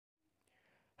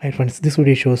Hi friends, this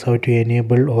video shows how to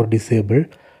enable or disable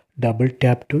double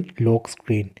tap to lock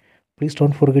screen. Please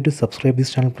don't forget to subscribe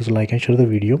this channel. Please like and share the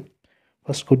video.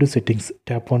 First go to settings,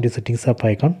 tap on the settings app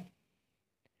icon.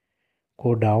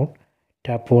 Go down,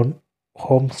 tap on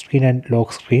home screen and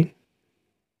lock screen.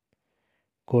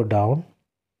 Go down.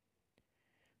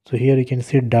 So here you can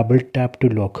see double tap to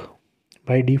lock.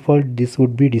 By default this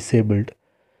would be disabled.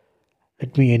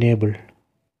 Let me enable.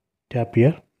 Tap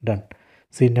here, done.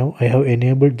 See, now I have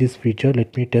enabled this feature.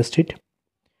 Let me test it.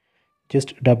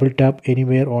 Just double tap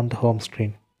anywhere on the home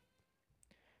screen.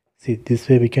 See, this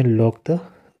way we can lock the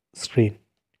screen.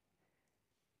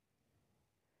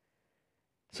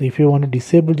 So if you want to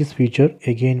disable this feature,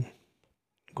 again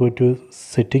go to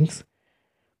settings,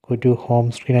 go to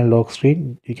home screen and lock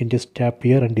screen. You can just tap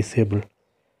here and disable.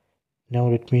 Now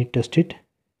let me test it.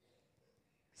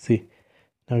 See,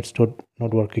 now it's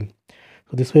not working.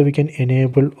 So this way we can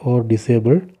enable or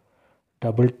disable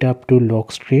double tap to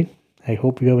lock screen. I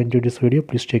hope you have enjoyed this video.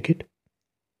 Please check it.